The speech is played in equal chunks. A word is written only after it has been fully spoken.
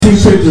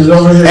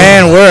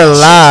And we're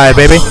live,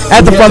 baby.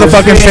 At the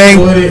motherfucking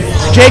thing.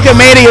 Jacob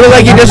made it. You look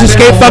like you just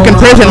escaped fucking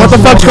prison. What the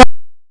fuck's going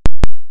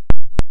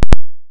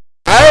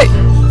on? Alright.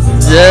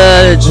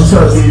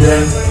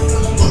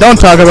 Don't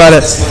talk about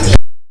it.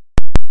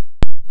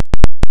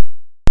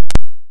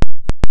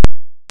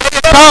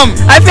 Come.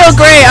 I feel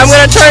great. I'm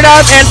gonna turn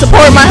up and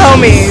support my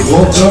homies.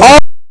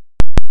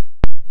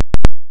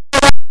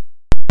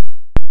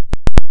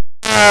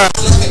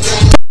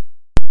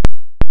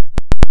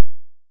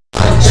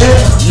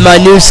 My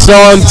new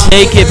song,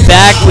 Take It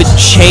Back with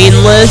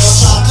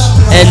Chainless,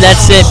 and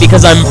that's it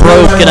because I'm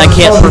broke and I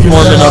can't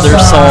perform another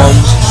song.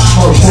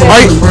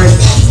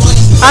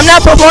 I'm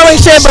not performing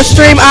shit but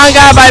stream On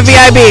God by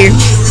VIB.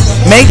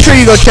 Make sure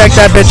you go check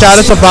that bitch out.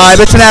 It's a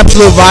vibe. It's an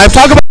absolute vibe.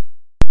 Talk about.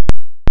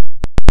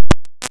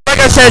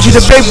 Like I said, she's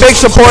a big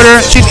supporter.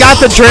 She's got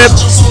the drip.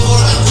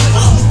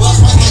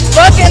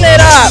 Fucking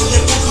it up.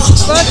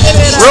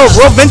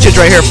 Real vintage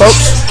right here,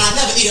 folks.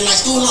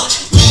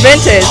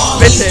 Vintage.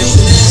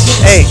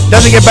 Hey,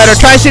 doesn't get better.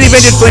 Tri-City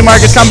Vintage Flea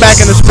Markets come back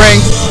in the spring.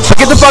 So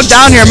get the fuck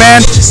down here, man.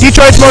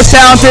 Detroit's most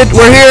talented.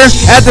 We're here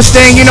at the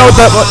Sting. You know what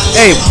the...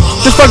 Hey,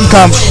 just fucking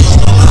come.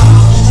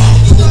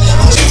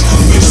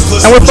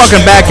 And we're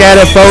fucking back at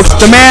it, folks.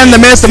 The man, the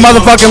myth, the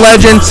motherfucking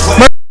legend.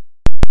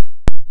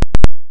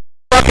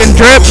 Fucking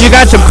drip. You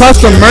got some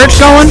custom merch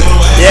going?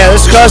 Yeah,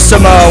 this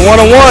custom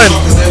 101.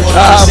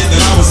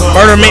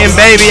 Murder Meat and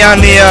Baby on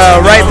the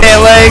right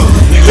pant leg.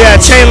 We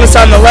got Chainless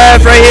on the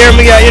left right here.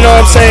 We got, you know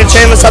what I'm saying,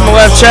 Chainless on the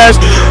left chest.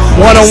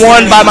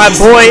 101 by my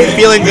boy,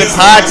 Feeling Good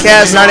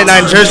Podcast,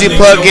 99 Jersey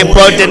plug, get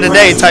plugged in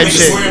today type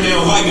shit.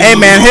 Hey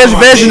man, his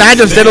vision, I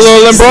just did a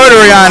little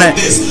embroidery on it.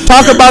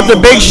 Talk about the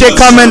big shit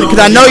coming,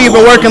 because I know you've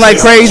been working like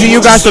crazy.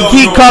 You got some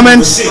heat coming.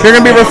 You're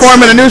going to be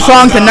performing a new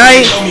song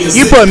tonight.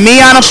 You put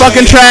me on a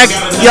fucking track.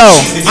 Yo,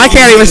 I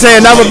can't even say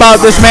enough about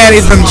this man.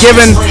 He's been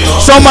giving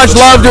so much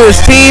love to his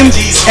team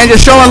and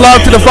just showing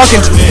love to the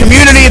fucking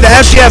community, the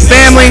FGF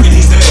family.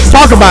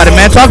 Talk about it,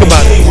 man. Talk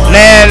about it.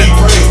 Man,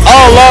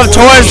 all love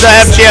towards the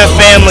FGF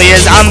family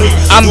is,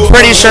 I'm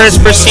pretty sure it's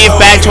perceived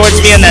back towards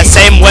me in that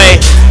same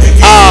way.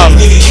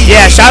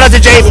 Yeah, shout out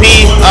to JP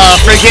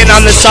for getting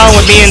on this song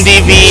with me and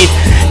DV.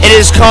 It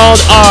is called,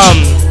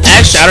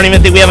 actually, I don't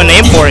even think we have a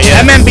name for it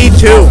yet.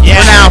 MMB2,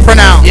 yeah, for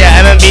now. Yeah,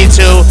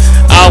 MMB2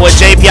 with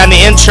JP on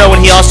the intro,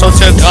 and he also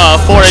took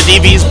 4 of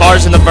DV's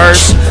bars in the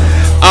verse.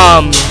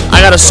 I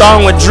got a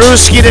song with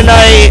Drewski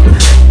tonight,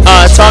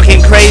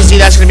 Talking Crazy.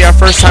 That's going to be our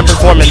first time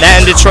performing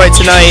that in Detroit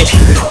tonight.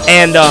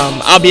 And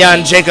I'll be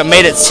on Jacob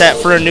Made It set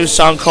for a new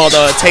song called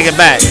Take It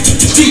Back.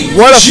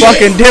 What a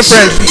fucking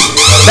difference.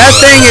 That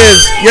thing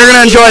is, you're going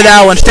to enjoy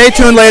that one. Stay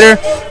tuned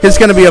later. It's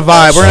going to be a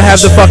vibe. We're going to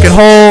have the fucking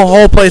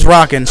whole place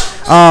rocking.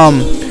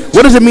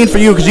 What does it mean for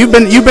you? Because you've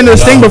been to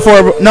this thing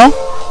before, no?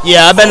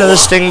 Yeah, I've been to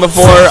this thing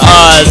before.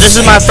 This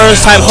is my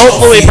first time,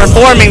 hopefully,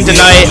 performing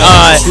tonight.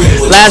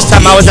 Last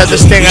time I was at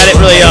this thing,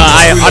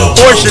 I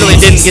unfortunately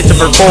didn't get to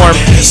perform,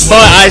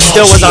 but I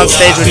still was on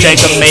stage with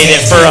Jacob Made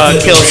It for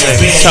Kills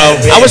Thing. So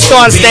I was still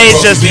on stage,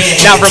 just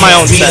not for my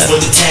own set.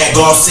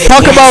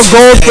 Talk about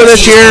goals for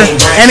this year.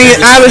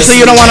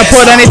 Obviously, you don't want to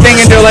put anything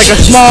into like a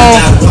small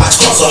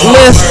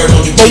list,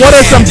 but what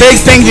are some big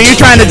things that you're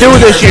trying to do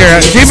this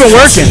year? You've been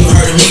working.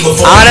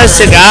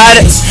 Honest to God,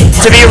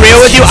 to be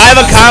real with you,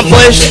 I've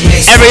accomplished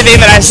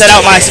everything that I set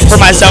out for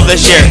myself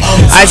this year.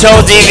 I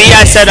told DV,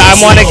 I said I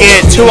want to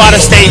get 2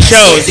 out-of-state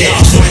shows.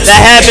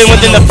 That happened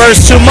within the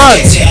first 2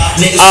 months.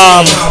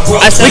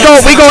 I said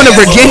we going to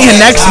Virginia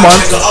next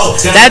month.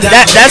 That's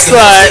the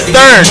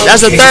third.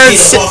 That's the third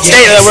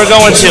state that we're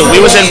going to.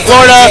 We was in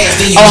Florida,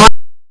 Ohio.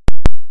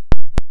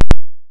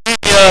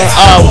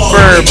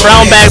 For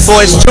Brown Bag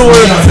Boys tour.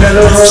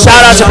 Shout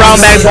out to Brown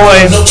Bag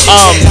Boy.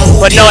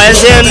 But no,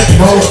 as in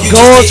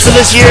goals for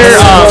this year,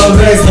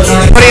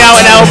 putting out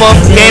an album,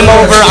 Game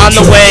Over, on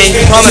the way,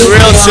 coming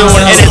real soon,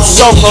 and it's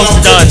so close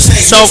to done.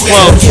 So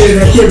close.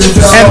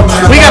 And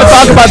we got to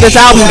talk about this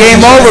album,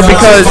 Game Over,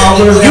 because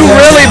you've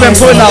really been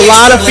putting a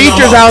lot of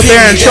features out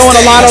there and showing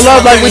a lot of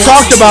love like we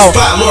talked about.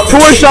 Who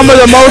are some of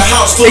the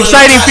most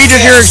exciting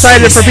features you're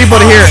excited for people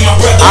to hear?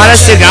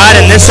 Honest to God,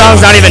 and this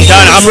song's not even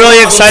done. I'm really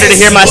excited to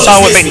hear my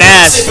song with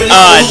McNash.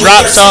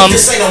 Drop some.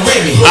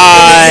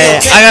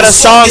 I got a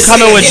song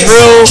coming with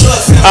Drew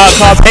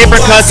called Paper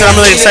Cuts, and I'm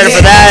really excited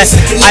for that.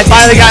 I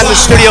finally got in the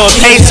studio with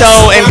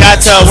Peso and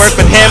got to work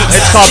with him.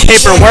 It's called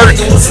Paperwork.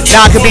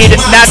 Not to be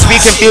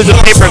confused with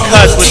Paper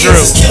Cuts with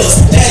Drew.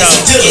 So,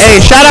 hey,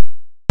 shout out.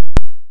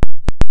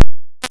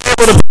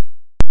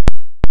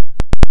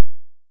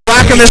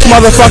 Rocking this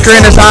motherfucker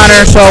in his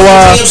honor. So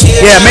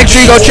yeah, make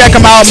sure you go check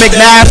him out,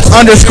 McNash _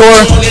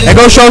 and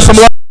go show some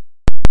love.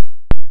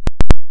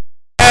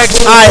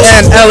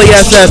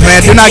 XINLESS,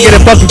 man. Do not get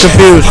it fucking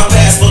confused.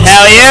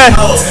 Hell yeah.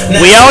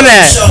 We own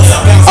that.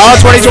 All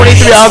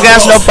 2023, all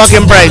gas, no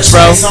fucking brakes,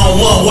 bro.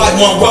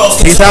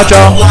 Peace out,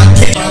 y'all.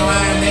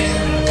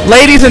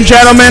 Ladies and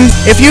gentlemen,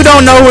 if you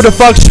don't know who the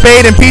fuck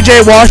Spade and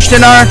PJ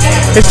Washington are,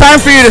 it's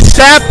time for you to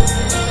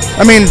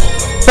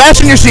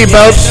fasten your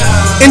seatbelts,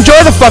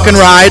 enjoy the fucking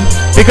ride,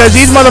 because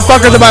these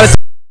motherfuckers about to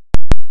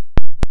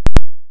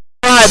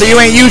vibe that you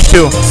ain't used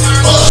to.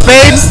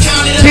 Spade,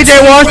 PJ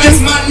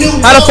Washington,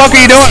 how the fuck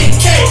are you doing?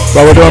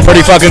 Bro, we're doing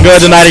pretty fucking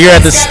good tonight here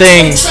at the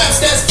Sting.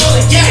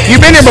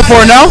 You been here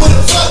before, no?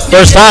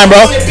 First time,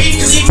 bro.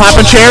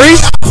 Popping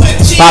cherries?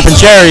 Popping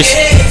cherries.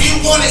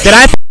 Did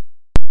I?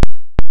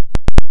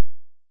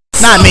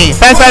 Not me.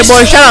 Backpack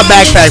Boy, shout out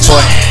Backpack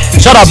Boy.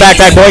 Shut up,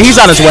 Backpack Boy.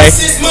 He's on his way.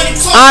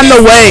 On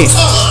the way.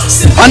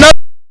 Another.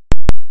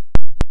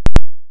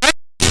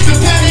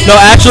 No,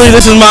 actually,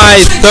 this is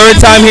my third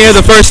time here.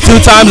 The first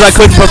 2 times I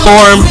couldn't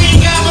perform,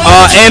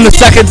 and the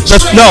second.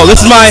 No,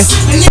 this is my.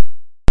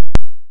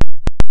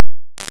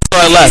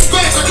 I left.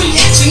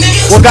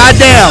 Well,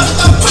 goddamn.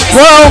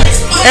 Well,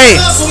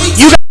 hey,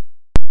 you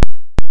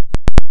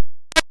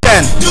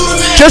guys.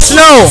 Just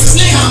know,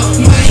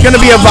 it's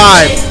gonna be a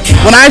vibe.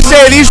 When I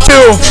say these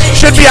two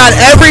should be on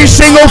every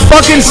single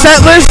fucking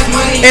set list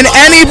in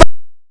any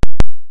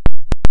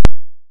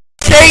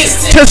state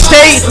to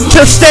state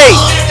to state.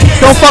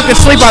 Don't fucking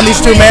sleep on these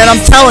two, man.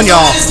 I'm telling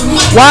y'all.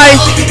 Why?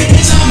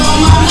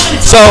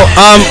 So,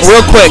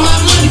 real quick,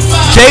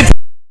 Jay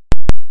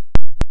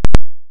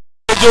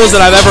individuals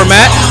that I've ever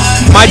met.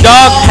 My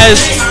dog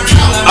has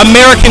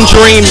American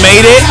Dream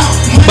made it,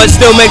 but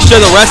still makes sure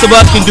the rest of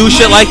us can do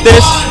shit like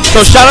this.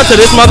 So shout out to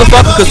this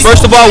motherfucker, because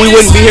first of all, we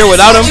wouldn't be here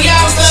without him.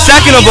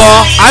 Second of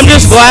all, I'm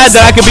just glad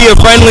that I could be a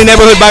friendly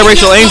neighborhood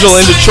biracial angel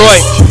in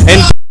Detroit and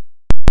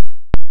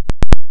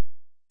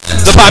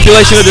the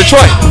population of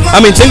Detroit. I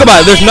mean, think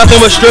about it. There's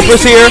nothing but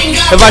strippers here.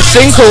 If I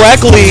sing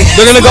correctly,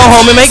 they're going to go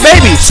home and make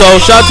babies. So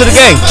shout out to the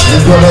gang.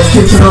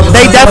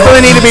 They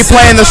definitely need to be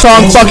playing the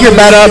song Fuck Your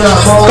Bed Up.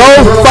 Go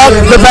fuck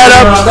the bed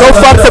up. Go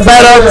fuck the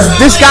bed up.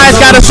 This guy's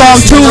got a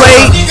song Too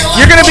Late.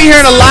 You're going to be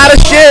hearing a lot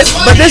of shit,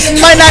 but this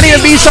might not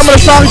even be some of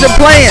the songs they're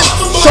playing.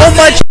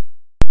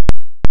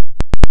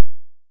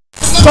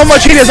 So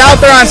much heat is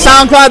out there on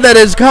SoundCloud that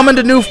is coming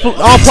to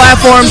all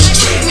platforms.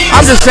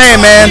 I'm just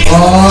saying, man.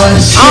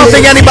 I don't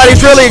think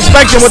anybody's really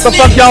expecting what the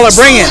fuck y'all are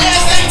bringing.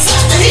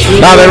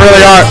 No, they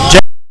really are.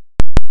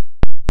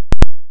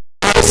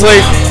 Honestly,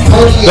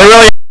 they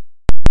really.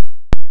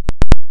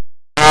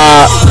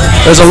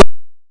 There's a.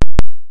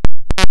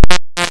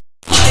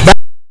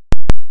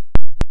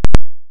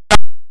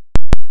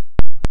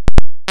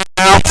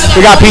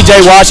 We got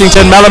PJ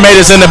Washington. Melomade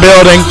is in the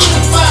building.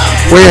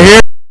 We're here.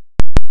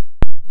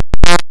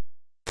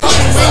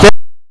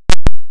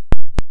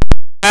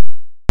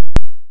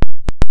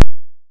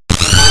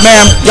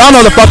 Man, y'all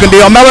know the fucking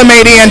deal.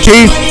 Melomade ENT.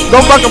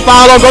 Go fucking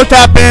follow. Go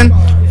tap in.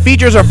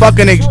 Features are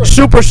fucking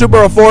super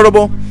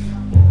affordable.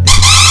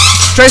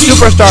 Straight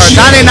superstar.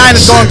 989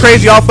 is going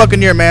crazy all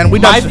fucking year, man.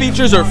 My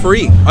features are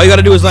free. All you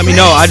gotta do is let me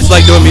know. I just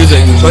like doing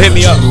music. So hit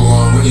me up.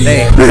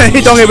 Hey,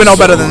 he don't even know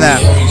better than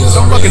that.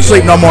 Don't fucking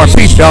sleep no more.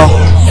 Peace, y'all.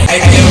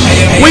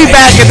 We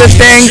back at this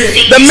thing.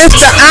 The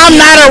Mr. I'm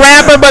not a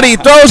rapper, but he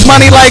throws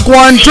money like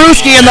one.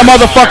 Drewski in the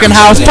motherfucking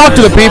house. Talk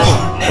to the people.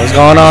 What's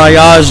going on,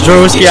 y'all? It's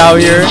Drewski out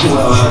here.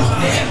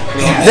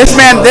 This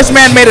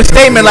man made a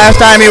statement last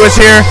time he was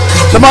here.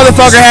 The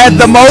motherfucker had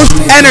the most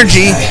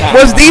energy,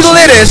 was the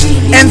littest,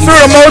 and threw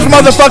the most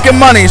motherfucking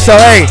money. So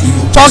hey,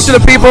 talk to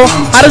the people.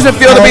 How does it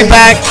feel to be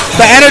back?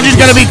 The energy's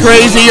gonna be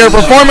crazy. You're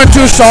performing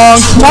 2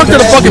 songs. Talk to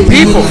the fucking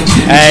people.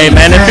 Hey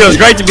man, it feels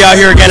great to be out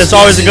here again. It's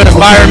always a good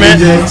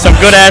environment. Some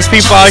good ass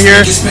people out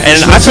here.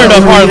 And I turned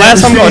up hard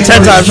last time. I'm going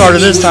 10 times harder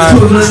this time.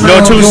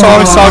 Doing 2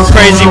 songs. Talk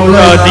crazy with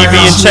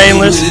DB and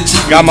Chainless.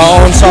 Got my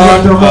own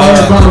song.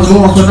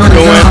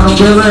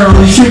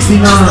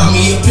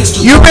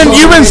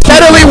 You've been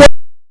steadily working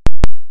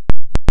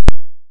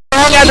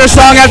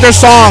song after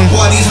song.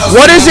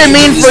 What does it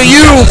mean for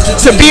you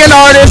to be an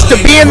artist, to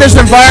be in this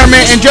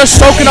environment, and just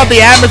soaking up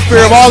the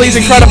atmosphere of all these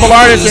incredible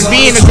artists and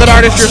being a good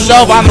artist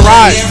yourself on the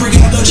rise?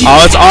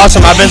 Oh, it's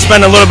awesome. I've been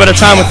spending a little bit of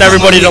time with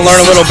everybody to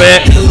learn a little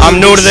bit. I'm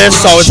new to this,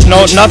 so it's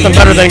nothing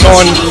better than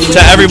going to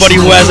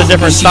everybody who has a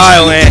different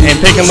style and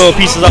picking little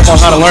pieces up on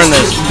how to learn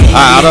this.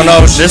 I don't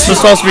know. This was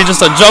supposed to be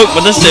just a joke,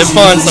 but this shit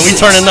fun, so we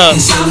turning up.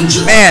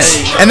 Man,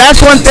 and that's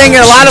one thing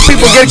a lot of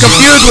people get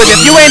confused with. If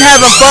you ain't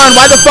having fun,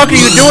 why the fuck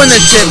are you doing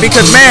this shit?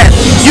 Because, man,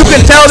 you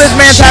can tell this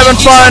man's having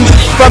fun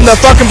from the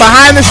fucking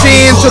behind the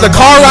scenes to the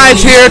car rides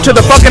here to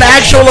the fucking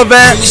actual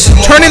event.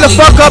 Turning the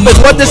fuck up is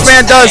what this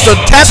man does, so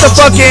tap the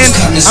fuck in.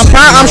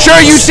 I'm sure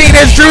you've seen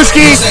his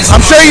Drewski.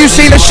 I'm sure you've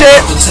seen the shit.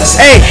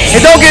 Hey,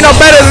 it don't get no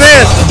better than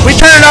this. We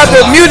turning up.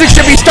 The music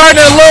should be starting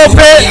in a little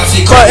bit,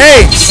 but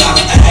hey,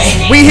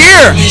 we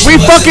here. We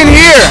fucking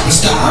here.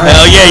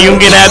 Hell yeah, you can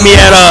get at me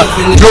at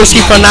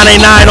Drewski for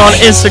 99 on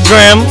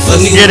Instagram.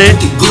 Let's get it.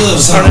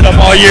 Turn it up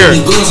all year.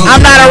 I'm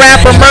not a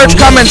rapper. Merch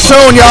coming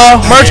soon, y'all.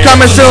 Merch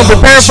coming soon.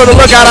 Prepare for the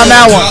lookout on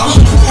that one.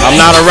 I'm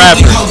not a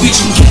rapper.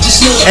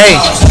 Hey,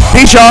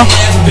 peace, y'all.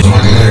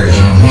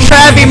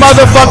 Travie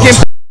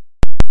motherfucking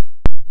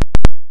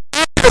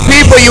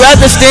people, you at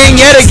the Sting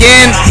yet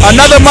again.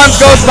 Another month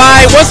goes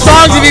by. What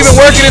songs have you been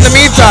working in the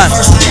meantime?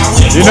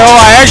 You know,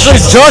 I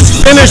actually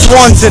just finished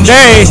one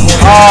today.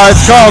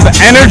 It's called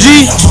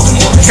Energy.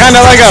 Kind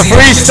of like a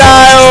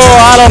freestyle.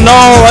 I don't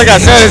know. Like I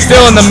said, it's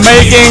still in the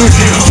making.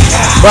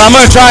 but I'm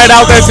gonna try it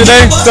out there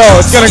today, so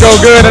it's gonna go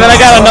good. And then I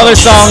got another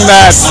song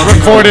that's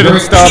recorded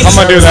and stuff. I'm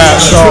gonna do that.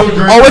 So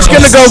it's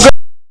gonna go good.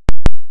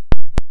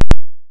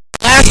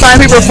 Last time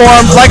he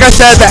performed, like I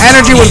said, the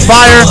energy was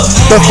fire.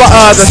 The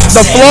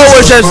flow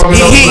was just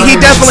he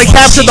definitely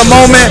captured the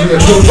moment.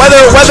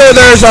 Whether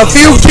there's a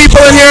few people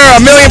in here,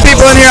 a million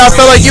people in here, I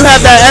feel like you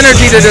have that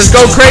energy to just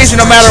go crazy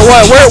no matter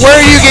what. Where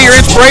do you get your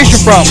inspiration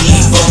from?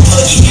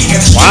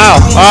 Wow.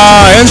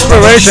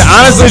 Inspiration.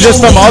 Honestly, just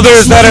from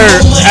others that are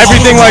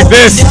everything like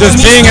this, just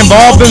being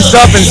involved in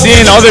stuff and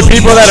seeing other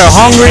people that are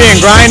hungry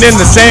and grinding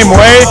the same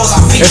way.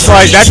 It's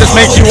like that just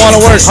makes you want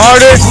to work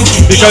harder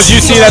because you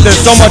see that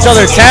there's so much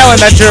other talent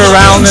that you're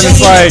around, and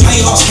it's like,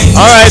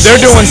 all right, they're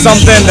doing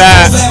something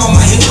that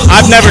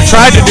I've never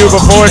tried to do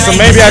before, so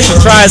maybe I should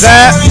try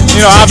that.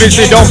 You know,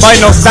 obviously don't bite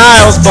no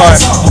styles,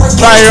 but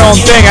try your own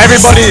thing.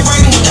 Everybody,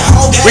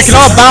 we can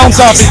all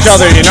bounce off each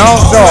other, you know?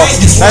 So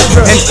that's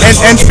true.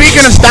 And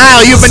speaking of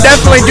style, you've been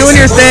definitely doing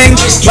your thing.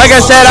 Like I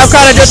said, I've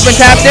kind of just been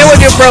tapped in with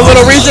you for a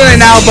little recently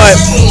now, but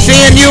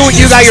seeing you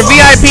got your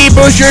VIP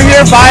booth, you're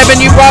here vibing,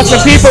 you brought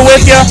some people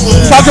with you.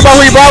 Talk about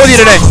who you brought with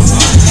you today.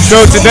 So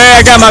today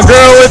I got my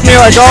girl with me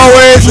like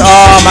always.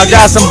 I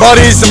got some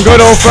buddies, some good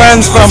old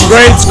friends from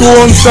grade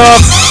school and stuff.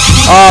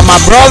 My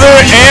brother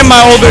and my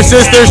older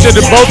sister should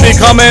both be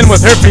coming with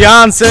her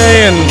fiance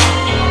and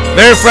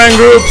their friend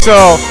group. So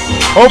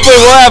hopefully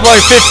we'll have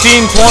like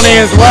 15,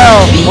 20 as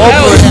well.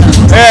 Hopefully.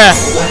 Yeah.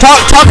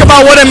 Talk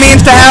about what it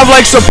means to have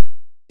like support.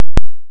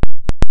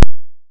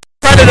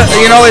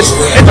 You know, it's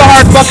a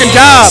hard fucking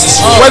job.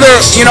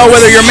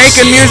 Whether you're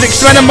making music,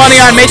 spending money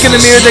on making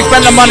the music,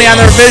 spending money on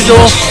their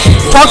visual.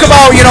 Talk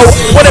about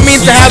what it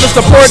means to have the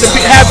support, to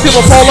have people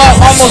pull up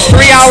almost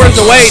 3 hours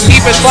away,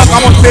 deep as fuck,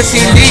 almost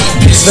 15 deep.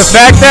 The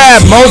fact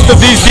that most of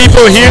these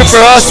people here for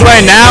us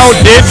right now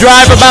did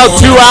drive about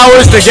 2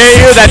 hours to get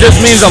here, that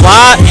just means a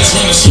lot.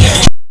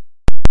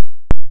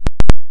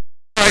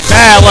 Like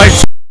that, like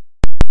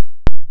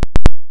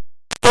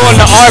going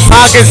to our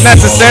pockets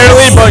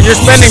necessarily, but you're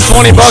spending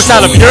 $20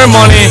 out of your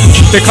money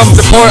to come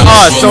support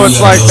us. So it's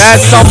like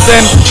that's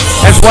something,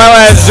 as well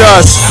as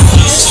just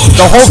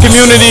the whole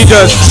community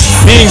just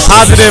being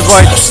positive.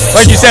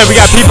 Like you said, we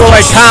got people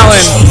like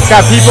Colin,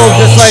 got people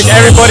just like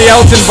everybody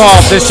else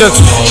involved. It's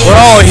just we're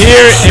all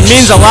here. It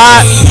means a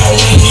lot.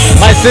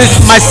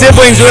 My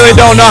siblings really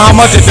don't know how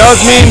much it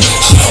does mean.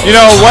 You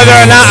know, whether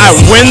or not I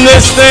win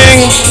this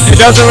thing, it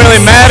doesn't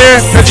really matter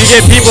because you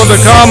get people to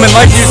come, and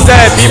like you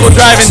said, people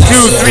driving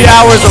 2-3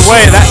 hours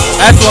away.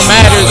 That's what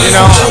matters, you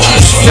know.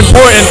 It's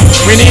important.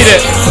 We need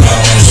it.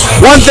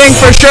 One thing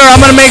for sure,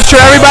 I'm gonna make sure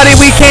everybody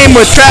we came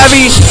with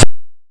Travi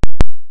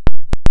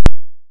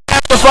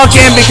the fuck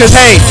in because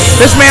hey,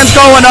 this man's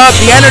going up.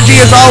 The energy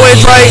is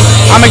always right.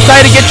 I'm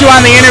excited to get you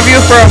on the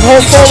interview for a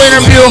whole full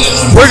interview.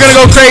 We're gonna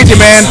go crazy,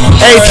 man.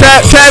 Hey,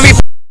 Travi.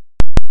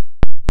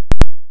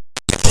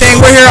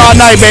 We're here all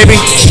night, baby.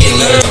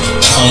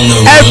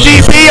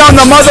 FGP on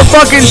the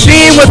motherfucking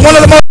scene with one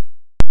of the most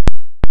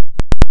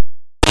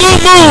Blue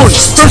Moon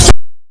from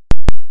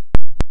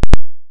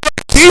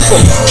people.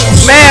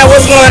 Man,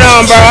 what's going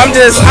on, bro? I'm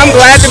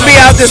glad to be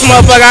out this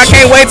motherfucker. I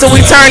can't wait till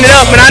we turn it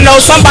up, and I know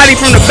somebody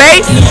from the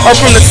Bay or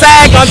from the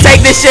SAG gonna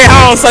take this shit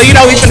home, so you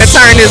know we finna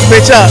turn this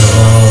bitch up.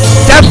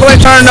 Definitely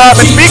turned up.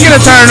 And speaking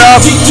of turn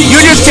up, you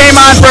just came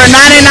on for a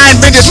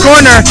 99 Vintage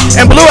Corner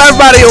and blew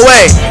everybody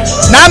away.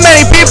 Not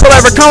many people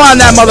ever come on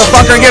that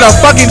motherfucker and get a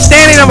fucking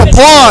standing of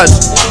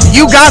applause.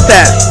 You got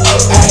that.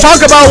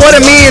 Talk about what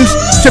it means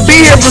to be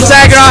here from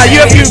Saginaw.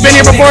 You've been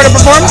here before to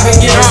perform?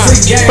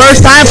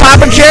 First time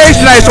popping cherries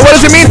tonight. So what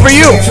does it mean for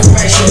you?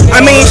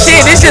 I mean,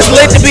 shit, it's just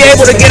lit to be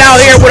able to get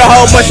out here with a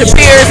whole bunch of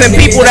peers and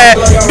people that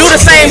do the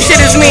same shit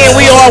as me, and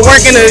we all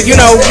working to,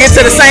 get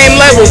to the same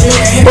level.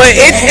 But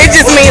it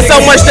just means so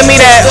much to me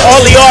that all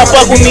of y'all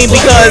fuck with me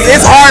because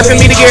it's hard for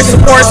me to get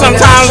support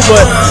sometimes,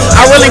 but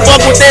I really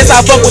fuck with this.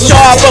 I fuck with y'all.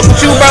 I fuck with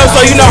you, bro,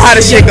 so you know how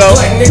the shit go.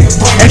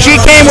 And she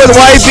came with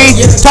Wifey.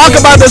 Talk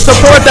about the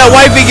support that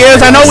Wifey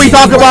gives. I know we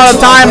talk about it all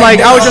the time.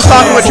 Like I was just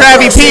talking with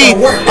Travi P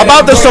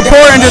about the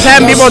support and just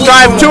having people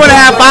drive 2.5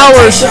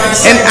 hours.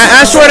 And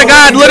I swear to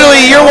God,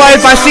 literally, your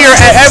wife, I see her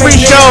at every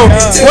show.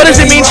 What does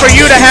it mean for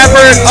you to have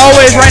her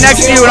always right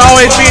next to you and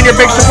always being your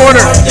big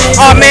supporter?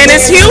 Oh man,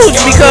 it's huge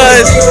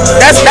because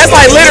that's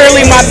like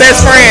literally my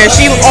best friend.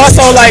 She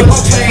also like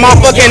my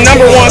fucking #1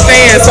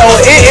 fan. So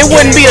it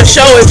wouldn't be a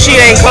show if she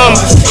ain't come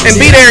and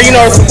be there,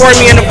 to support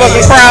me in the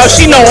fucking crowd.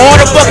 She know all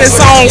the fucking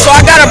songs, so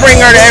I gotta bring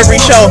her to every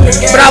show.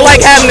 But I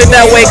like having it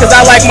that way because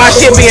I like my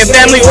shit being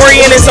family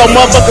oriented, so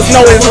motherfuckers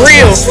know it's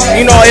real.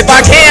 If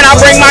I can, I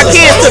bring my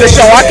kids to the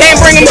show. I can't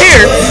bring them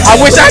here. I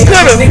wish I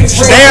could have.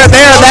 They are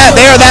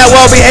that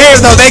well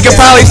behaved though. They could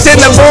probably sit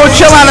in the booth,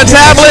 chill on a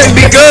tablet, and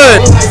be good.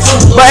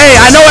 But hey,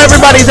 I know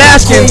everybody's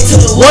asking,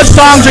 what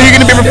songs are you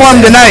gonna be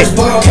performing tonight?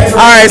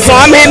 All right, so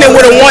I'm hitting it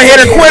with a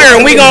one-hitter quitter,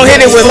 and we gonna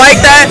hit it with Like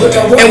That,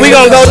 and we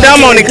gonna go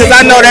dumb on it because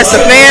I know that's a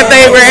fan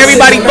favorite.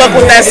 Everybody fuck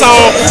with that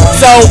song.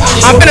 So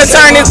I'm gonna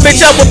turn this bitch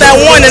up with that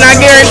one, and I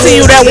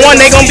guarantee you that one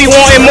they gonna be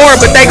wanting more,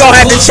 but they gonna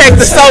have to check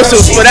the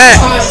socials for that.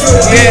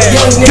 Yeah.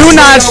 Do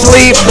not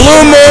sleep.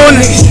 Blue Moon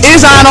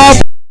is on all.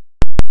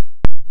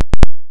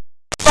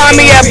 Find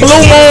me at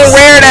Blue Moon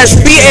Rare. That's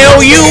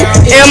BLUMOONRARE,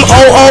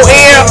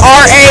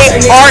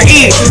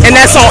 and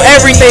that's on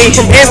everything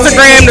from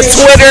Instagram to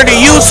Twitter to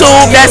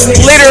YouTube. That's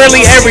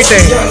literally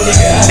everything.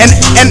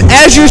 And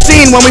as you've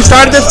seen when we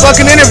started this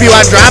fucking interview,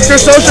 I dropped her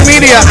social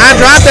media. I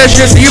dropped that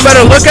shit, so you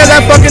better look at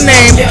that fucking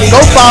name, go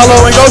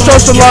follow, and go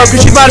show some love,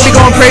 because she about to be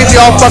going crazy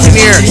all fucking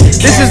year.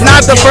 This is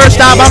not the first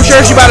stop. I'm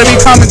sure she about to be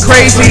coming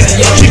crazy.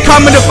 She's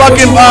coming to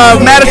fucking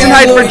Madison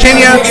Heights,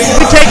 Virginia.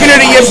 We're taking her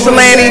to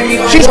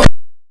Ypsilanti. She's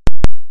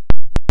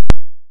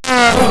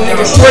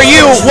for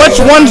you, what's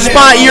one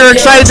spot you're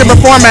excited to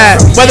perform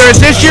at, whether it's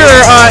this year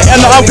or in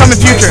the upcoming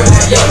future?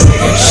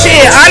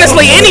 Shit,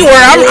 honestly,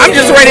 anywhere. I'm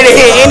just ready to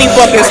hit any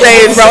fucking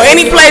stage, bro.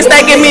 Any place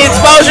that give me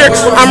exposure,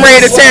 I'm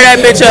ready to tear that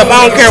bitch up.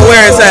 I don't care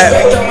where it's at.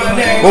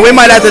 Well, we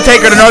might have to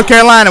take her to North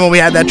Carolina when we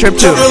have that trip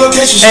too.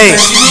 Hey,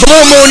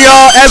 Blue Moon,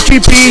 y'all,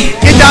 FGP,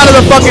 get down to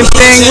the fucking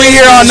thing. We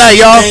here all night,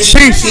 y'all.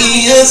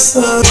 Peace.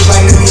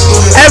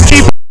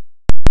 FGP.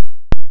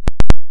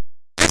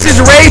 This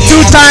is Ray 2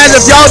 Times.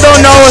 If y'all don't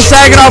know, a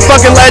Saginaw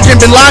fucking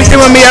legend. Been locked in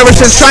with me ever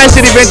since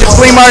Tri-City Vintage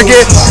Flea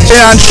Market.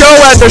 Been on show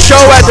after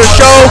show after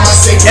show.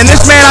 And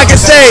this man, I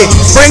can say,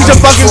 brings a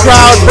fucking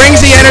crowd,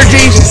 brings the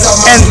energy,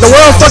 and the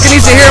world fucking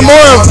needs to hear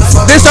more of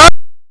this.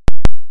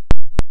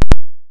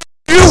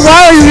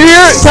 While you're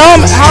here, tell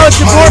them how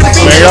it's important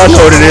to be. Man, y'all know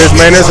what it is,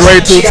 man. It's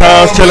Ray 2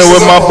 Times, chilling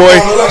with my boy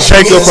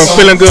Shaker from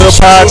Feeling Good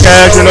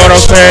Podcast. You know what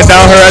I'm saying?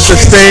 Down here at the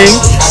Sting.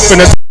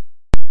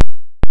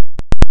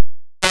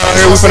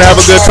 We finna have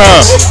a good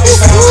time.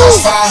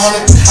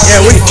 Yeah,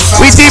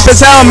 we deep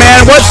as hell,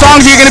 man. What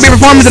songs are you gonna be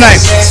performing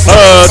tonight?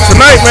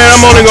 Tonight, man,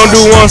 I'm only gonna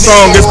do one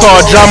song. It's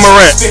called John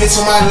Morant.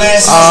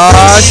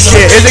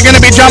 Shit. Is it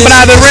gonna be jumping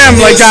out of the rim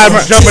like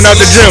Jumping out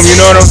the gym? You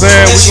know what I'm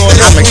saying?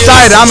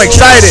 I'm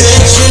excited.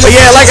 But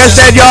yeah, like I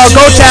said, y'all,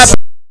 go tap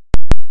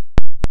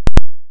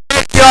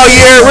all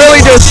year.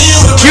 Really just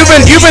you've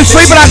been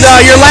sleeping on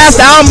your last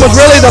album was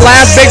really the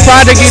last big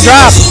project you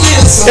dropped.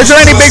 Is there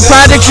any big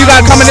projects you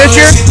got coming this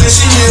year?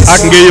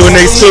 I can give you an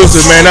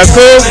exclusive, man. That's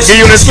cool?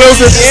 Give you an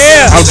exclusive?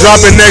 Yeah. I'm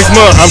dropping next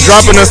month. I'm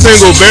dropping a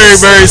single very,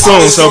 very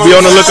soon, so be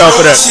on the lookout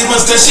for that.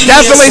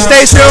 Definitely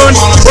stay tuned.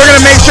 We're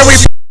gonna make sure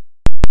we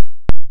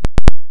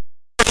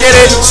get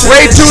it.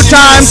 Ray 2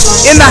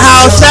 Times in the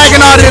house,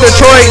 Saginaw to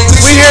Detroit.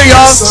 We here,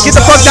 y'all. Get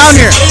the fuck down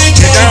here.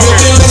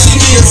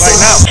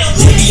 Right now.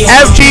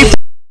 FG.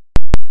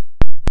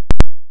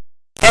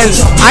 And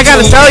I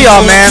gotta tell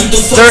y'all, man,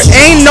 there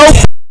ain't no.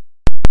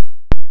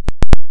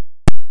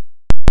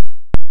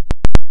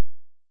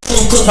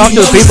 Talk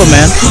to the people,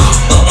 man.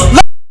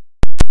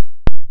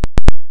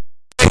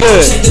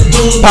 Good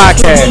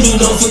podcast.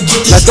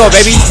 Let's go,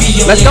 baby.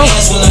 Let's go.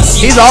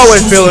 He's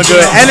always feeling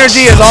good.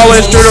 Energy is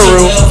always through the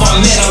roof.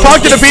 Talk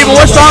to the people.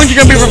 What songs you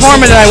gonna be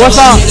performing tonight? What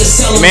song?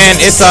 Man,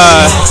 it's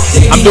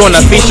I'm doing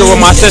a feature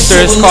with my sister.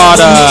 It's called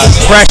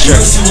Pressure.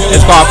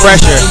 It's called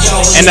Pressure,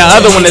 and the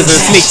other one is a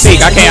sneak peek.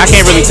 I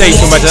can't really tell you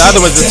too much. The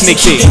other one's a sneak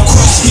peek.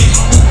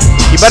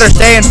 You better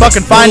stay and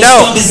fucking find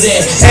out.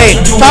 Hey,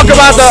 talk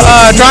about the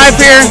drive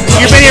here.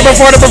 You been here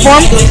before to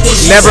perform?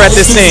 Never at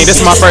this thing. This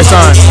is my first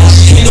time.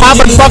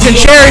 Popping fucking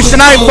cherries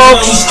tonight,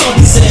 folks.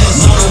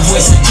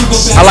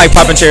 I like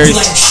popping cherries.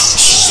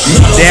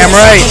 Damn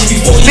right.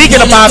 Speaking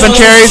of popping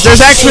cherries,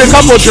 there's actually a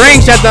couple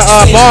drinks at the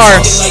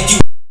bar.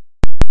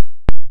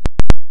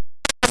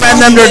 And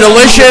them, they're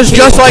delicious,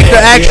 just like the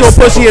actual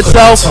pussy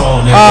itself.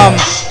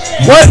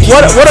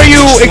 What are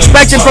you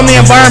expecting from the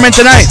environment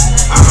tonight?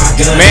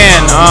 Man,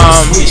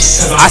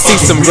 I see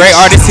some great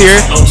artists here.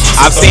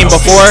 I've seen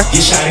before.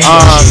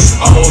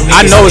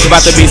 I know it's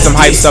about to be some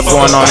hype stuff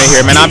going on in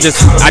here, man. I just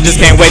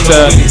can't wait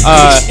to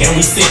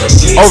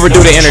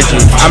overdo the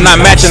energy. I'm not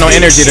matching on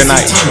energy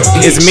tonight.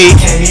 It's me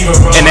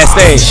and that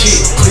stage.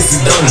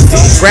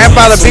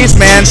 Grandfather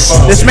Beast, man.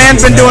 This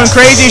man's been doing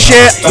crazy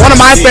shit. One of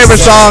my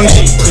favorite songs,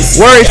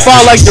 Worries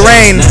Fall Like the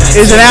Rain,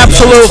 is an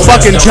absolute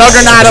fucking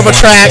juggernaut of a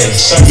track.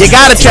 You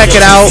gotta check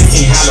it out.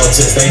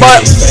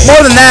 But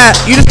more than that,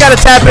 you just gotta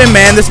tap in,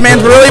 man. This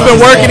man's really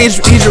been working. He's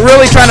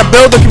really trying to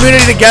build the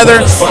community together.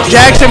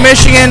 Jackson,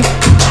 Michigan.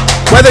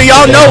 Whether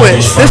y'all know it,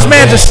 this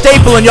man's a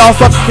staple in y'all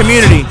fucking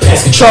community.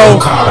 So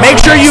make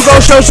sure you go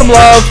show some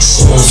love.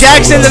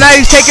 Jackson tonight,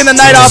 he's taking the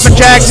night off in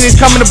Jackson. He's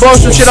coming to blow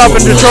some shit up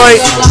in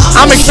Detroit.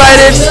 I'm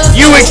excited.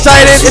 You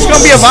excited? It's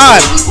gonna be a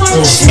vibe.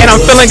 And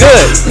I'm feeling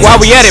good. While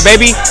we at it,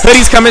 baby.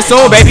 Hoodies coming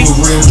soon, baby.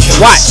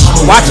 Watch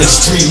it.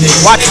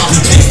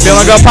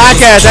 Feeling Good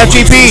Podcast,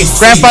 FGP,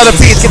 Grandfather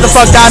Pete. Get the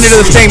fuck down into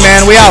this thing,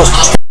 man. We out.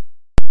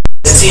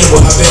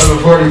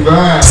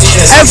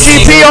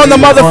 FGP on the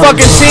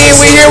motherfucking scene.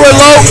 We here with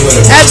Loke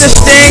at the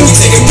Sting.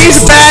 He's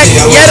back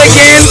yet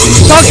again.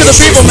 Talk to the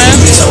people, man.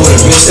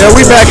 Yeah,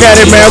 we back at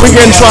it, man. We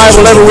getting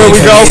tribal everywhere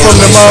we go, from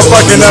the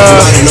motherfucking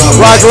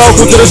rock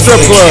local to the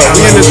strip club.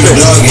 We in this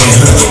thing.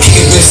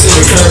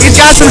 He's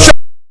got some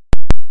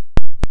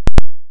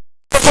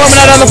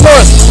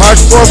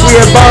 24th, we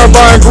at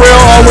Bar and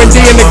Grill on when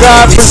D and the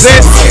God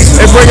presents.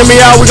 They bringing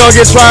me out. We gonna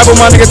get tribal.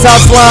 My nigga Top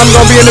Slime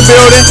gonna be in the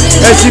building.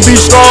 SCB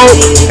Stroll,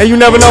 and you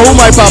never know who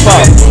might pop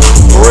out.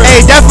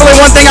 Hey, definitely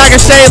one thing I can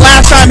say,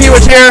 last time he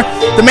was here,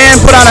 the man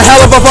put on a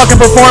hell of a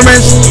fucking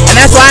performance, and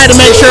that's why I had to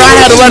make sure I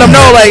had to let him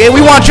know, like, hey,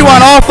 we want you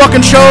on all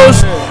fucking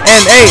shows,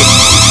 and hey,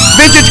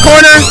 Vintage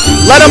Corner,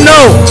 let him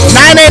know.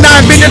 989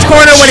 Vintage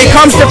Corner, when he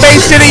comes to Bay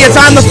City, it's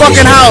on the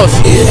fucking house.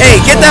 Hey,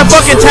 get that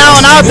fucking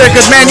talent out there,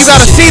 because, man, you got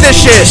to see this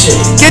shit.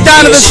 Get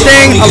down to this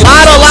thing. A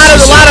lot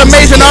of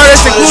amazing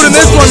artists, including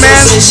this one,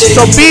 man.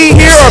 So be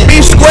here or be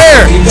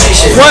square.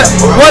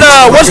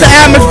 What's the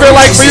atmosphere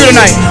like for you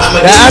tonight?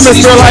 The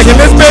atmosphere like in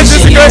this bitch,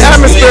 it's a good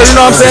atmosphere, you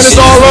know what I'm saying?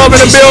 It's all love in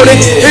the building.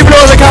 Even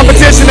though it's a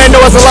competition, they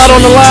know it's a lot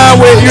on the line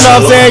with, you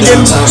know what I'm saying,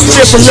 getting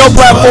shit from your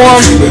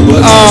platform,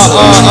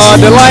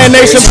 the Lion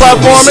Nation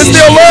platform. It's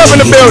still love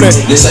in the building.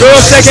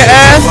 Girls shaking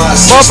ass,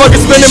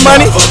 motherfuckers spending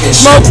money,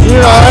 smoke,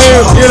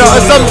 you know,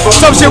 it's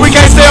some shit we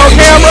can't say on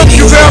camera,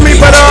 you feel me?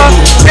 But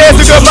yeah,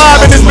 it's a good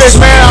vibe in this bitch,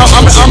 man.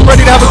 I'm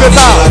ready to have a good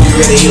time.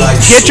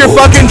 Get your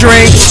fucking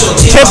drinks,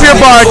 tip your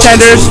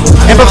bartenders,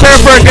 and prepare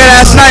for a good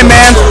ass night,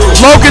 man.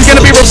 Loke is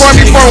gonna be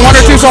performing for 1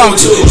 or 2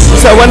 songs.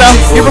 So what now?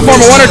 You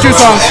performing 1 or 2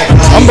 songs?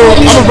 I'm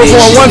gonna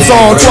perform 1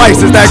 song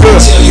twice. Is that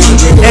good?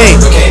 Hey,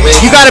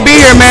 you gotta be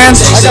here, man.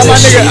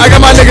 I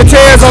got my nigga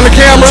Tez on the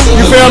camera.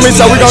 You feel me?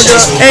 So we gonna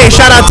get. Hey,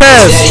 shout out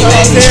Tez.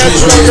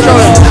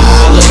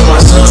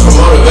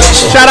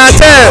 Shout out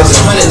Tez.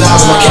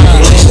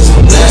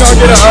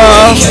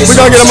 We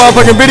gonna get a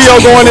motherfucking video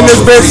going in this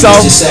bitch. So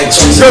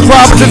good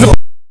properties.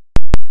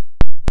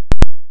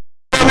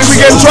 We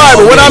getting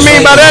tribal. What I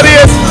mean by that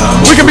is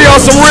we can be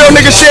on some real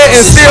nigga shit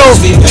and still,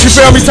 you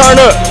feel me, turn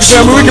up. You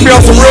feel me? We can be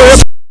on some real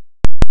hip.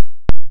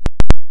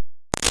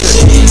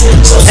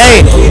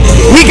 Hey,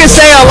 he can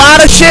say a lot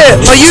of shit,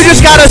 but you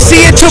just gotta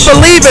see it to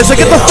believe it. So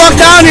get the fuck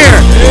down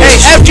here. Hey,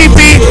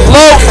 FGP,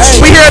 Low,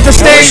 we here at the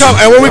stage.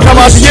 And when we come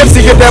out to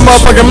Yipsy, get that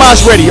motherfucking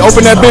mosh ready.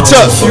 Open that bitch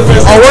up.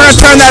 Oh, we're gonna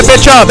turn that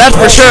bitch up, that's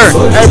for sure.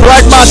 Hey,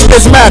 black mosh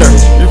pits matter.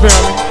 You feel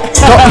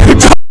me?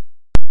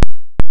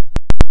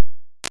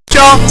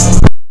 Y'all.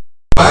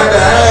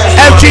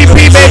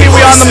 FGP, baby,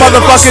 we on the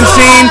motherfucking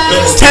scene.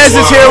 Tez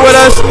is here with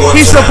us.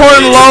 He's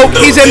supporting Low.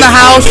 He's in the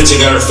house.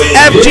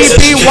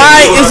 FGP,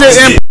 why is it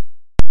important?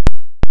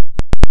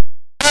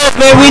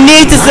 Man, we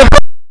need to support.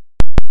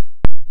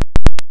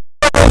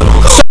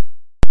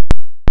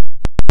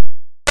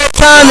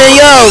 Time to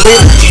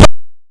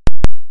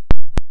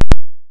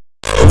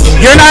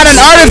You're not an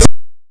artist.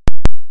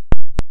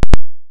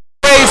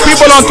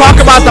 People don't talk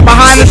about the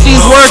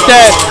behind-the-scenes work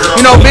that,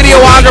 you know,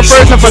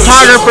 videographers and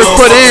photographers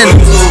put in.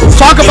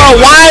 Talk about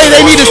why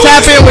they need to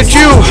tap in with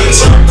you.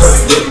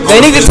 They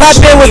need to tap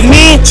in with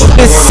me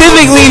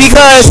specifically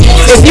because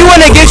if you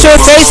want to get your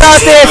face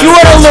out there, if you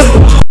want to look,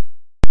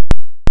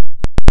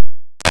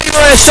 you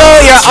want to show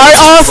your art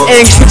off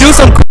and do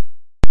some,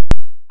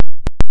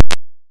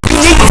 you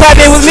need to tap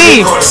in with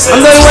me.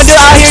 I'm the only one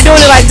out here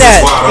doing it like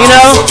that, you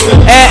know?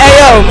 And hey,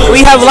 yo,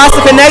 we have lots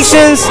of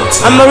connections.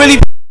 I'm a really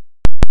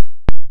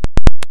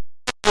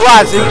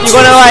watch. You're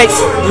gonna like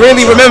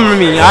really remember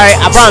me. All right,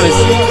 I promise.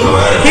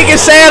 He can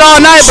say it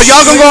all night, but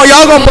y'all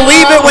gonna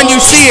believe it when you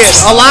see it.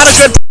 A lot of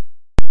good.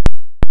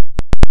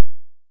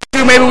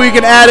 Maybe we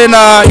can add in,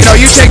 you know,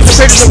 you take the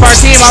pictures of our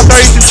team. I'll throw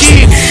you some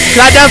cheese.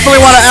 Cause I definitely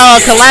want to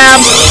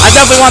collab. I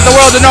definitely want the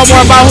world to know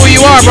more about who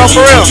you are, bro.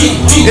 For real.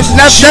 It's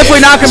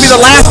definitely not gonna be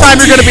the last time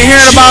you're gonna be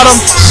hearing about him.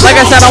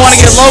 Like I said, I want to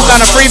get Loke on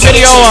a free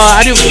video.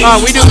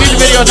 We do music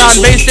videos on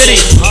Bay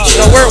City,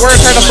 so we're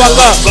turning the fuck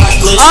up.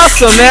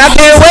 Awesome, man. I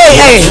can't wait.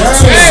 Hey.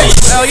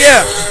 Hell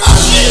yeah.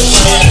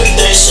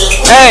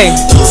 Hey,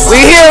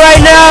 we here right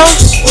now.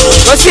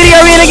 What city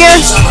are we in again?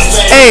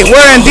 Hey,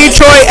 we're in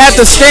Detroit at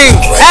the Sting.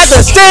 At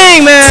the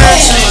Sting, man.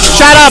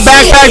 Shout out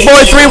Backpack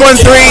Boy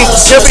 313.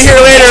 He'll be here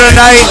later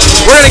tonight.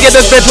 We're gonna get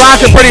this bitch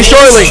rocking pretty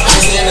shortly.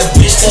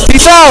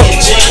 Peace out.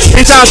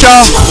 Peace out,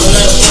 y'all.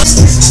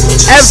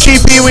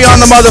 FTP, we on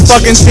the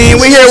motherfucking scene.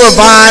 We here with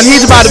Vaughn.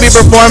 He's about to be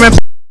performing.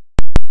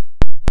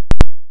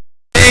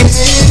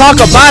 Talk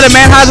about it,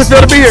 man. How's it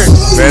feel to be here?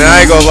 Man,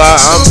 I ain't gonna lie.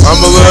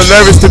 I'm a little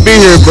nervous to be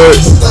here, but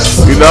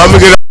you know I'm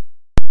gonna get.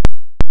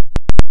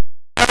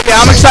 Yeah,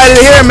 I'm excited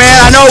to hear it, man.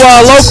 I know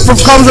Loke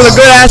comes with a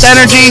good ass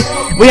energy.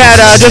 We had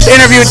just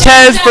interviewed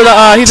Tez for the.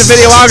 He's a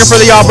videographer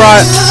that y'all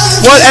brought.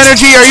 What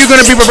energy are you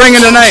gonna be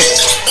bringing tonight?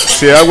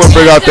 Shit, I'm gonna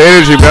bring out the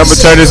energy, man. I'm gonna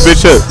turn this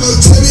bitch up.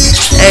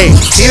 Hey,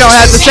 you don't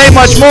have to say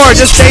much more.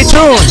 Just stay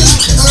tuned.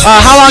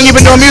 How long you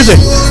been doing music?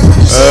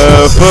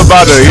 For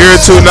about a year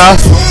or two now.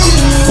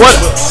 What?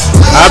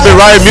 I've been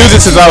writing music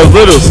since I was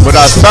little, but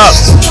I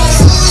stopped.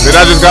 Then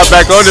I just got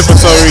back on it for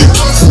some reason.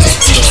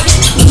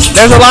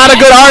 There's a lot of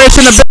good artists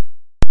in the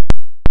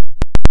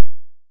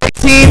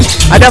team.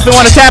 I definitely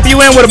want to tap you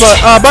in with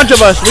a bunch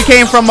of us. We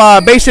came from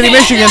Bay City,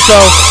 Michigan, so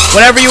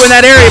whenever you in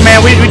that area,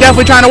 man, we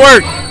definitely trying to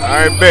work. All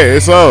right, bet.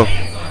 It's on.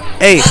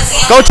 Hey,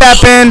 go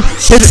tap in.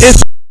 It's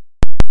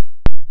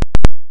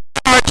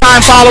hard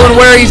time following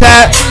where he's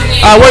at.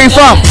 Where you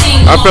from?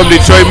 I'm from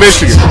Detroit,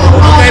 Michigan.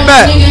 Okay,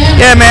 bet.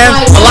 Yeah, man.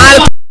 A lot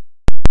of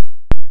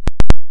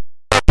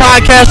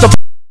podcast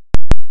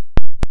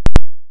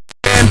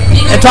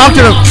and talk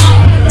to them.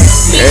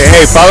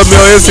 Hey, follow me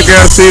on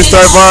Instagram,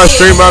 C-Star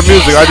stream my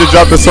music. I just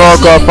dropped a song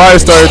called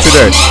Firestarter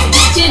today.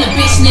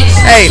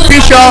 Hey,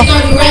 peace, y'all.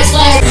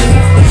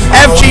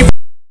 FG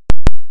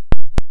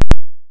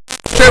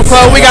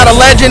Stripclub, we got a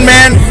legend,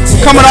 man,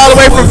 coming all the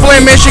way from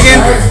Flint,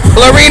 Michigan.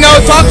 Blarino,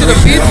 talk to the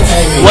people.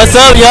 What's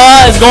up,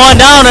 y'all? It's going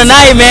down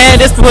tonight, man.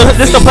 This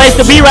the place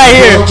to be right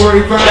here.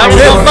 Y'all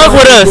come fuck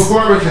with us.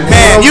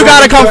 Man, you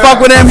gotta come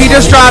fuck with him. He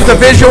just dropped a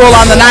visual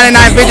on the 99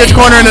 Vintage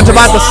Corner and it's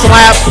about to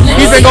slap.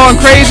 He's been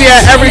going crazy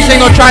at every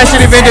single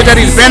Tri-City Vintage that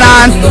he's been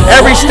on,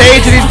 every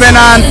stage that he's been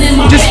on.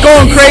 Just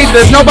going crazy.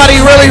 There's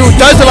nobody really who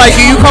does it like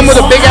you. You come with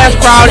a big ass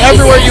crowd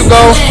everywhere you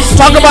go.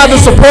 Talk about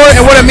the support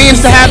and what it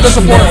means to have the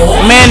support.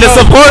 Man, the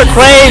support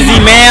crazy,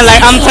 man.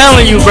 Like, I'm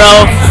telling you,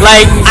 bro.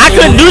 Like, I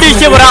couldn't do this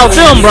shit without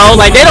them, bro.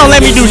 Like, they don't let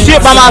me do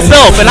shit by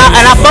myself, and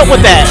I fuck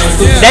with that.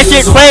 That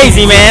shit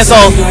crazy, man. So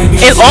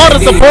it's all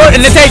the support,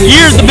 and it takes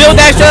years to build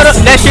that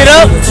shit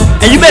up.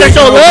 And you better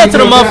show love to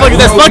the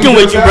motherfuckers that's fucking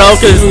with you, bro,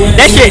 because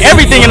that shit,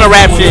 everything in the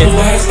rap shit.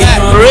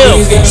 For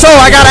real. So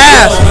I gotta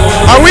ask,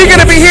 are we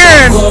gonna be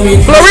hearing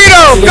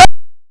Blarino?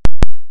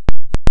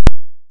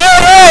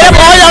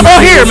 All y'all go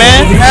here,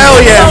 man.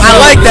 Hell yeah, I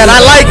like that. I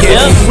like it.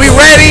 We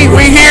ready.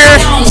 We here.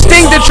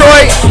 Sting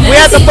Detroit. We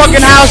at the fucking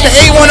house. The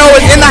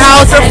 810 is in the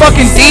house. They're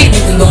fucking deep.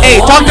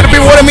 Hey, talk to the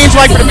people what it means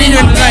like for the be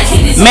here tonight.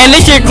 Man,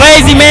 this shit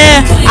crazy,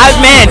 man.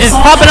 Man, just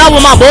popping out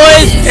with my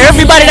boys.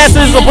 Everybody that's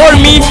supporting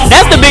me.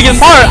 That's the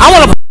biggest part. I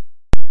want to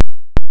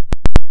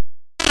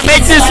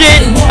make this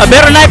shit a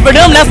better night for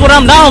them. That's what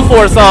I'm down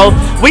for. So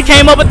we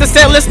came up with the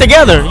set list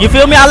together. You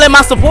feel me? I let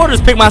my supporters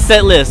pick my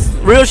set list.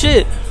 Real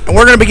shit. And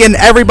we're going to be getting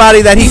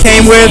everybody that he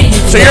came with.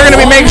 So you're going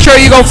to be making sure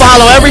you go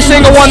follow every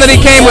single one that he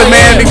came with,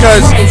 man,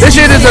 because this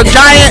shit is a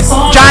giant,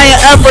 giant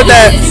effort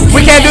that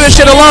we can't do this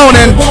shit alone.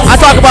 And I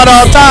talk about it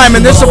all the time.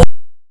 And this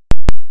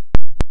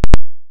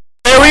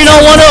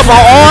Blarino 1 Up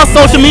on all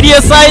social media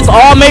sites,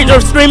 all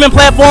major streaming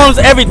platforms,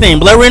 everything.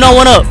 Blarino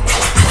 1 Up.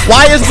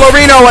 Why is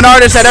Blarino an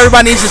artist that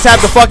everybody needs to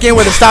tap the fuck in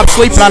with and stop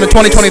sleeping on the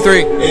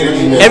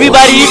 2023?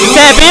 Everybody needs to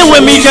tap in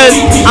with me because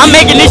I'm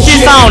making this shit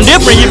sound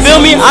different, you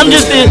feel me? I'm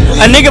just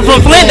a nigga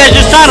from Flint that's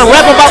just trying to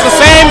rap about the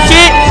same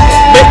shit,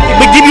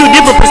 but give you a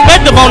different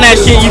perspective on that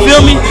shit, you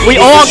feel me? We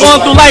all going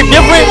through life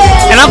different,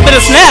 and I'm finna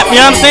snap,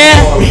 you know what I'm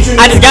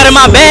saying? I just got in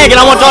my bag and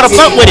I want y'all to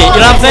fuck with it,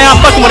 you know what I'm saying? I'm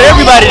fucking with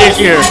everybody this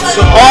year,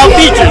 all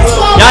features.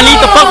 Y'all need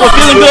to fuck with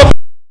Feeling Good.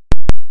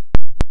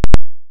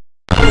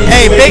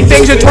 Hey, big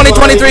things in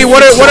 2023.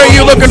 What are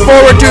you looking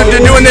forward to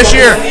doing this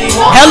year?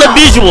 Hella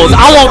visuals.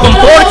 I want them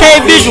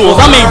 4K visuals.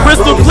 I mean,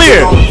 crystal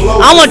clear.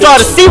 I want y'all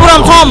to see what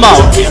I'm talking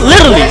about.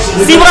 Literally,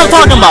 see what I'm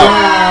talking about.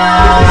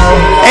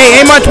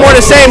 Hey, ain't much more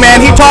to say,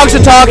 man. He talks the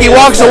talk, he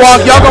walks the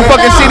walk. Y'all gonna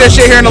fucking see this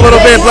shit here in a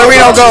little bit.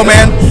 Blarino, go,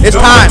 man. It's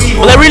time.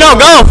 Blarino,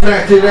 go.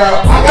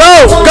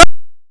 Go.